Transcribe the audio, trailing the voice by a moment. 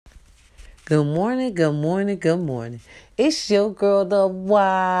Good morning, good morning, good morning. It's your girl, the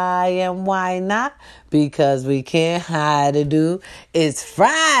why and why not? Because we can't hide it, do. It's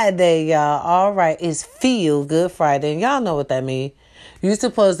Friday, y'all. All right, it's Feel Good Friday. And y'all know what that means. You're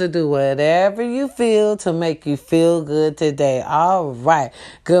supposed to do whatever you feel to make you feel good today. All right.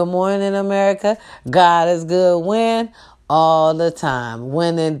 Good morning, America. God is good when? All the time.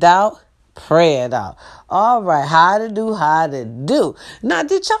 When in doubt, pray it out. All right, how to do. Now,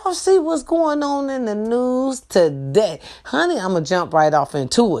 did y'all see what's going on in the news today? Honey, I'm going to jump right off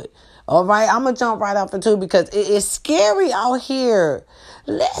into it. All right, I'm going to jump right off into it because it is scary out here.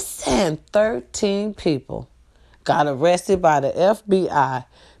 Listen, 13 people got arrested by the FBI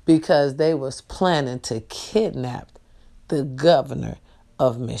because they was planning to kidnap the governor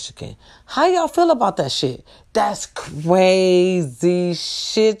of Michigan. How y'all feel about that shit? That's crazy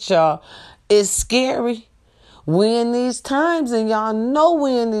shit, y'all. It's scary. We in these times, and y'all know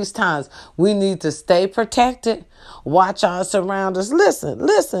we in these times. We need to stay protected. Watch our surroundings. Listen.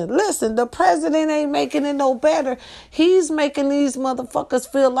 The president ain't making it no better. He's making these motherfuckers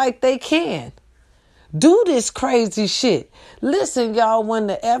feel like they can do this crazy shit. Listen, y'all, when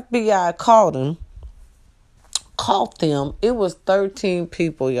the FBI caught them, it was 13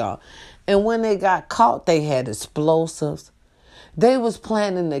 people, y'all. And when they got caught, they had explosives. They was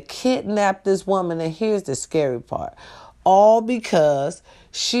planning to kidnap this woman. And here's the scary part. All because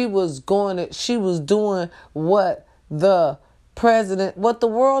she was doing what the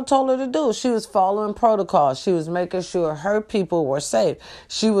world told her to do. She was following protocols. She was making sure her people were safe.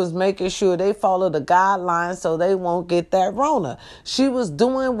 She was making sure they follow the guidelines so they won't get that Rona. She was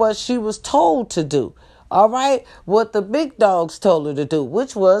doing what she was told to do. All right, what the big dogs told her to do,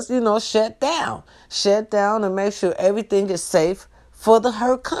 which was, shut down and make sure everything is safe for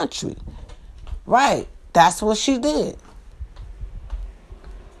her country. Right, that's what she did.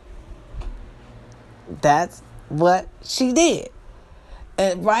 That's what she did.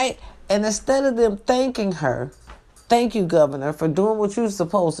 And instead of them thanking her, thank you, Governor, for doing what you're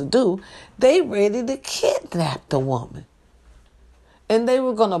supposed to do, they ready to kidnap the woman. And they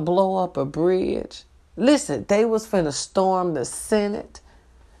were going to blow up a bridge. Listen, they was finna storm the Senate.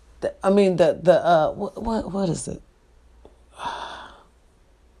 What is it?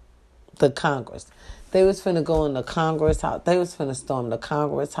 The Congress. They was finna go in the Congress house. They was finna storm the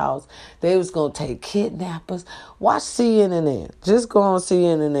Congress house. They was gonna take kidnappers. Watch CNN. Just go on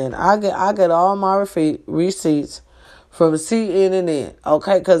CNN. I get all my receipts from CNN.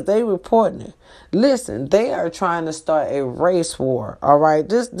 Okay, because they reporting it. Listen, they are trying to start a race war. All right,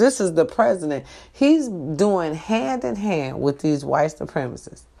 this is the president. He's doing hand in hand with these white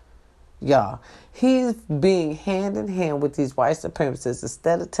supremacists. Y'all, he's being hand in hand with these white supremacists.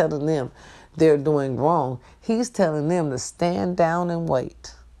 Instead of telling them they're doing wrong, he's telling them to stand down and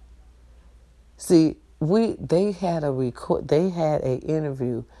wait. See, they had an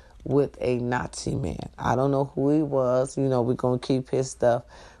interview with a Nazi man. I don't know who he was. We're going to keep his stuff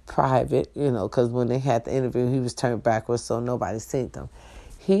private, because when they had the interview, he was turned backwards, so nobody seen them.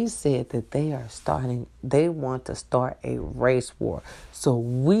 He said that they want to start a race war. So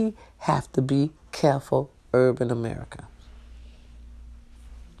we have to be careful, urban America.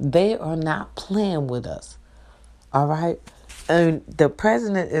 They are not playing with us. All right? And the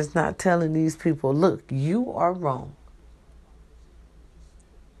president is not telling these people, look, you are wrong.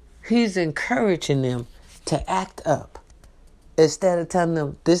 He's encouraging them to act up instead of telling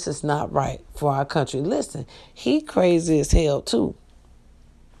them this is not right for our country. Listen, he crazy as hell too,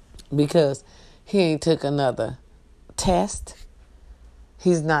 because he ain't took another test.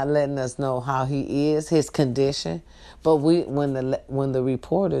 He's not letting us know how he is, his condition. But when the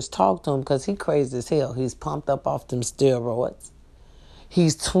reporters talk to him, because he crazy as hell, he's pumped up off them steroids.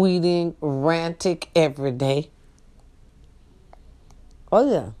 He's tweeting rantic every day.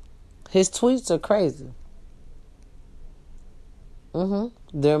 Oh yeah, his tweets are crazy.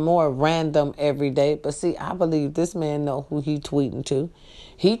 They're more random every day. But see, I believe this man know who he tweeting to.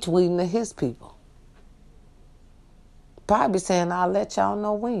 He tweeting to his people. Probably saying, I'll let y'all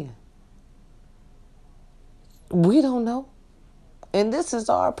know when. We don't know. And this is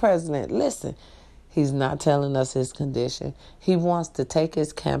our president. Listen, he's not telling us his condition. He wants to take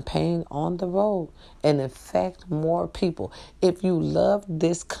his campaign on the road and affect more people. If you love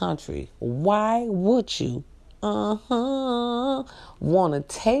this country, why would you want to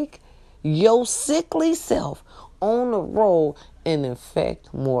take your sickly self on the road and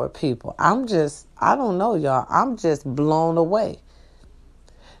infect more people? I don't know, y'all. I'm just blown away.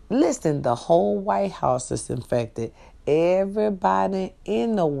 Listen, the whole White House is infected. Everybody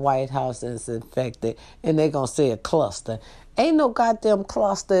in the White House is infected. And they're going to say a cluster. Ain't no goddamn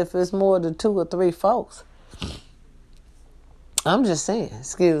cluster if it's more than 2 or 3 folks. I'm just saying,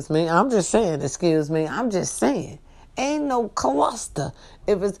 excuse me. I'm just saying. Ain't no cluster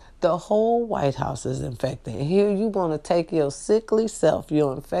if it's the whole White House is infected. Here you want to take your sickly self,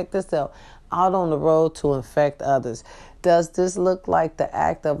 your infected self, out on the road to infect others. Does this look like the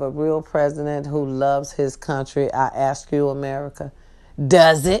act of a real president who loves his country? I ask you, America.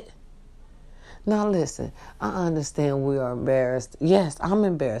 Does it? Now listen, I understand we are embarrassed. Yes, I'm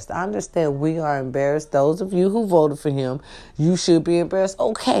embarrassed. I understand we are embarrassed. Those of you who voted for him, you should be embarrassed.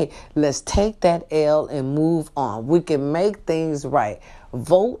 Okay, let's take that L and move on. We can make things right.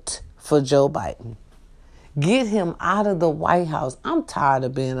 Vote for Joe Biden. Get him out of the White House. I'm tired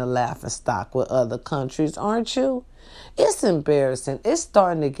of being a laughingstock with other countries, aren't you? It's embarrassing. It's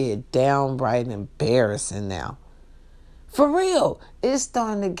starting to get downright embarrassing now. For real, it's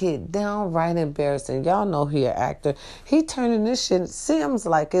starting to get downright embarrassing. Y'all know he an actor. He turning this shit, seems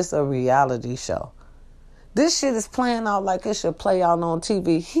like it's a reality show. This shit is playing out like it should play out on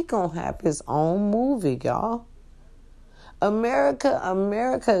TV. He gonna have his own movie, y'all. America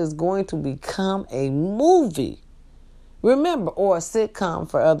is going to become a movie. Remember, or a sitcom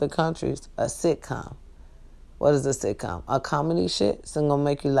for other countries. A sitcom. What is a sitcom? A comedy shit? It's gonna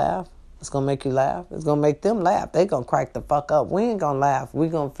make you laugh. It's going to make you laugh. It's going to make them laugh. They going to crack the fuck up. We ain't going to laugh. We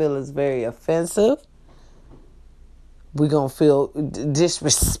going to feel it's very offensive. We going to feel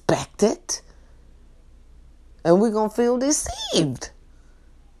disrespected. And we going to feel deceived.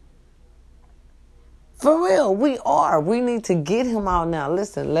 For real, we are. We need to get him out now.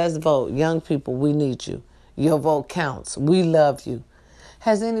 Listen, let's vote. Young people, we need you. Your vote counts. We love you.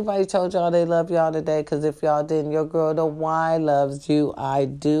 Has anybody told y'all they love y'all today? Because if y'all didn't, your girl, the Y, loves you. I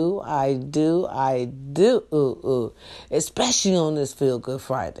do. Especially on this Feel Good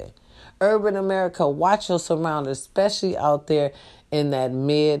Friday. Urban America, watch your surroundings, especially out there in that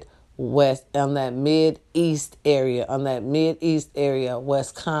Midwest, on that Mid-East area,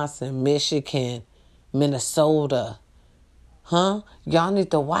 Wisconsin, Michigan, Minnesota. Y'all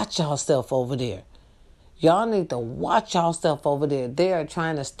need to watch yourself over there. Y'all need to watch yourself over there. They are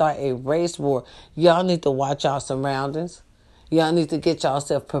trying to start a race war. Y'all need to watch your surroundings. Y'all need to get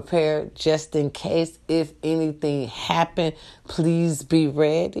yourself prepared just in case if anything happen. Please be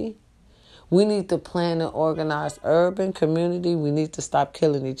ready. We need to plan and organize urban community. We need to stop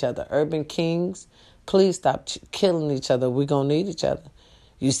killing each other. Urban kings, please stop killing each other. We're going to need each other.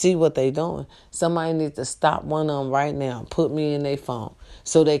 You see what they doing. Somebody needs to stop one of them right now. Put me in their phone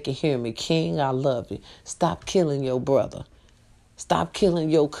so they can hear me. King, I love you. Stop killing your brother. Stop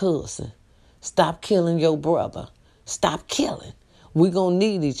killing your cousin. Stop killing your brother. Stop killing. We're going to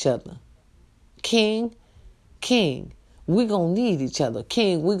need each other. King, we're going to need each other.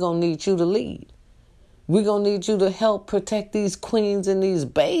 King, we're going to need you to lead. We're going to need you to help protect these queens and these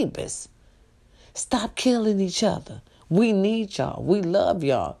babies. Stop killing each other. We need y'all. We love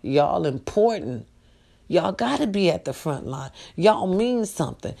y'all. Y'all important. Y'all got to be at the front line. Y'all mean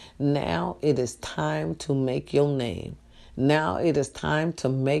something. Now it is time to make your name. Now it is time to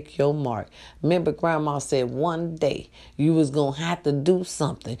make your mark. Remember, Grandma said one day you was going to have to do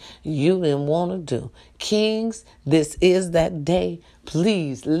something you didn't want to do. Kings, this is that day.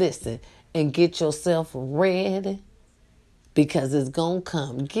 Please listen and get yourself ready because it's going to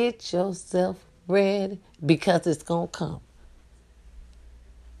come. Get yourself ready because it's going to come.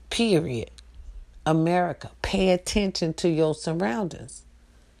 Period. America, pay attention to your surroundings.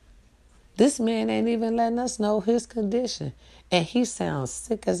 This man ain't even letting us know his condition. And he sounds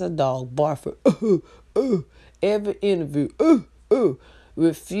sick as a dog, barfing, every interview,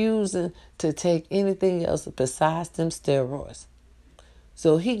 refusing to take anything else besides them steroids.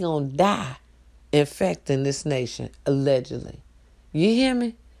 So he gonna die infecting this nation, allegedly. You hear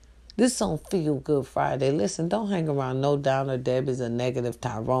me? This on Feel Good Friday. Listen, don't hang around no Downer Debbies or negative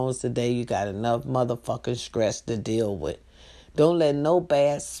Tyrones today. You got enough motherfucking stress to deal with. Don't let no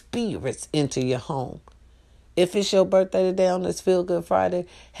bad spirits into your home. If it's your birthday today on this Feel Good Friday,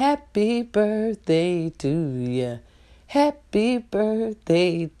 happy birthday to ya. Happy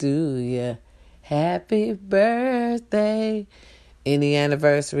birthday to ya. Happy birthday. Any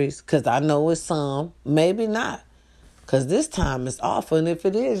anniversaries? Because I know it's some. Maybe not. Because this time it's awful. And if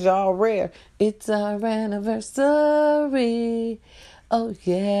it is, y'all rare. It's our anniversary. Oh,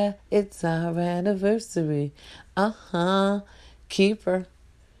 yeah. It's our anniversary. Keep her.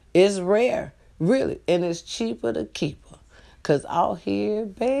 It's rare. Really. And it's cheaper to keep her. Because out here,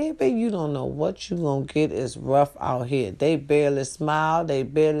 baby, you don't know what you going to get. It's rough out here. They barely smile. They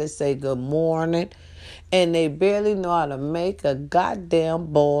barely say good morning. And they barely know how to make a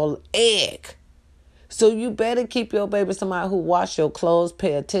goddamn boiled egg. So you better keep your baby somebody who wash your clothes,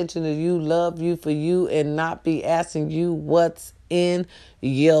 pay attention to you, love you for you, and not be asking you what's in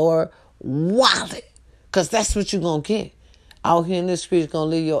your wallet. Because that's what you're going to get. Out here in the streets, going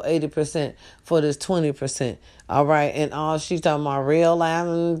to leave your 80% for this 20%. All right? And all she's talking about real life,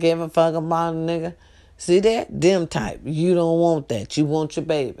 and give a fuck about a nigga. See that? Them type. You don't want that. You want your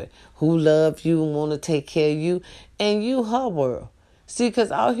baby who love you and want to take care of you. And you her world. See,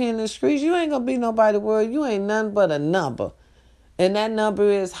 because out here in the streets, you ain't going to be nobody's world. You ain't nothing but a number. And that number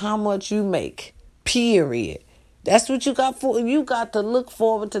is how much you make. Period. That's what you got for. You got to look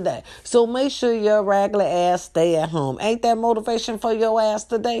forward to that. So make sure your regular ass stay at home. Ain't that motivation for your ass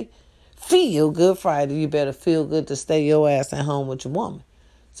today? Feel good Friday. You better feel good to stay your ass at home with your woman.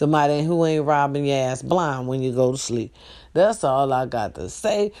 Somebody who ain't robbing your ass blind when you go to sleep. That's all I got to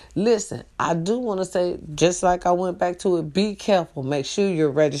say. Listen, I do want to say, just like I went back to it, be careful. Make sure you're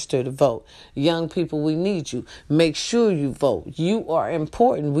registered to vote. Young people, we need you. Make sure you vote. You are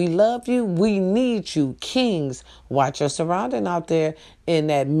important. We love you. We need you. Kings, watch your surrounding out there in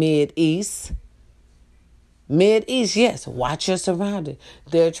that Mid-East. Mid-East, yes. Watch your surrounding.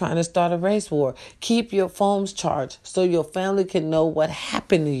 They're trying to start a race war. Keep your phones charged so your family can know what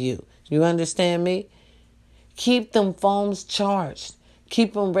happened to you. You understand me? Keep them phones charged.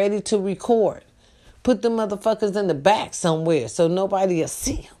 Keep them ready to record. Put them motherfuckers in the back somewhere so nobody will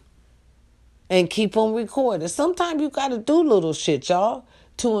see them. And keep them recorded. Sometimes you got to do little shit, y'all,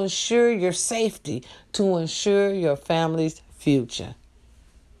 to ensure your safety, to ensure your family's future.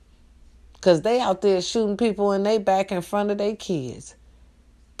 Because they out there shooting people in their back in front of their kids.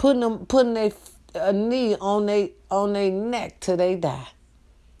 Putting a knee on their neck till they die.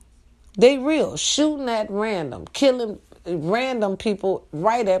 They real. Shooting at random. Killing random people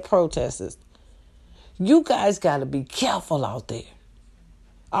right at protesters. You guys got to be careful out there.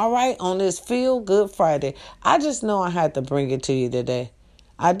 All right? On this Feel Good Friday. I just know I had to bring it to you today.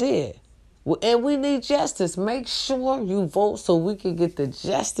 I did. And we need justice. Make sure you vote so we can get the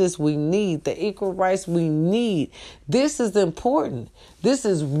justice we need, the equal rights we need. This is important. This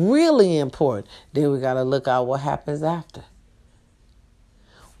is really important. Then we got to look out what happens after.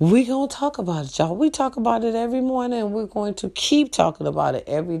 We're going to talk about it, y'all. We talk about it every morning, and we're going to keep talking about it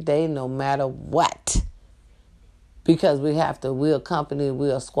every day, no matter what. Because we have to. We're a company,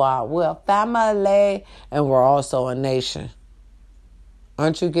 we're a squad, we're a family, and we're also a nation.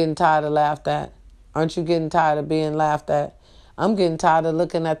 Aren't you getting tired of laughed at? Aren't you getting tired of being laughed at? I'm getting tired of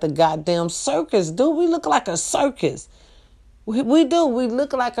looking at the goddamn circus. Dude, we look like a circus. We do. We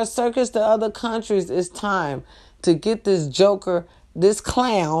look like a circus to other countries. It's time to get this joker, this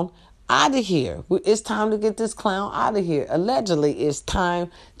clown, out of here. It's time to get this clown out of here. Allegedly, it's time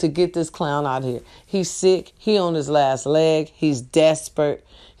to get this clown out of here. He's sick. He on his last leg. He's desperate.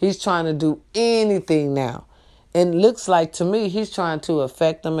 He's trying to do anything now. And looks like to me he's trying to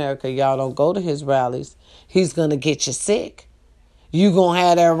affect America. Y'all don't go to his rallies. He's going to get you sick. You going to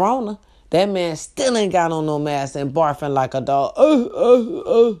have that Rona. That man still ain't got on no mask and barfing like a dog.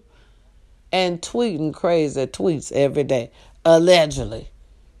 And tweeting crazy tweets every day. Allegedly.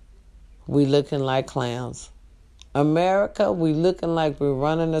 We looking like clowns. America, we looking like we're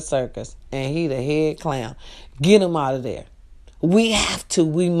running a circus. And he the head clown. Get him out of there. We have to.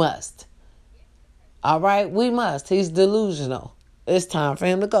 We must. All right, we must. He's delusional. It's time for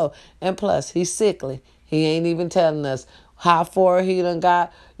him to go. And plus, he's sickly. He ain't even telling us how far he done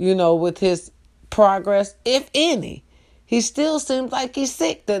got, with his progress, if any. He still seems like he's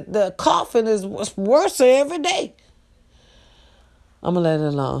sick. The coughing is worse every day. I'm going to let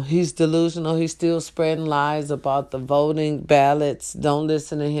it alone. He's delusional. He's still spreading lies about the voting ballots. Don't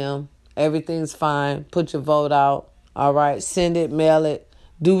listen to him. Everything's fine. Put your vote out. All right, send it, mail it.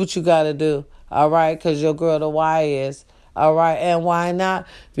 Do what you got to do. All right, because your girl the Y is. All right, and why not?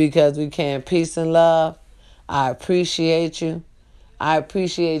 Because we can. Peace and love. I appreciate you. I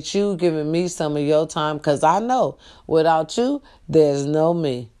appreciate you giving me some of your time because I know without you, there's no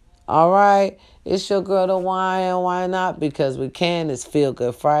me. All right, it's your girl the Y and why not? Because we can. It's Feel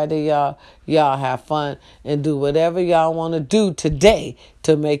Good Friday, y'all. Y'all have fun and do whatever y'all want to do today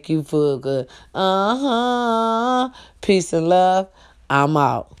to make you feel good. Peace and love. I'm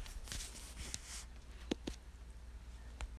out.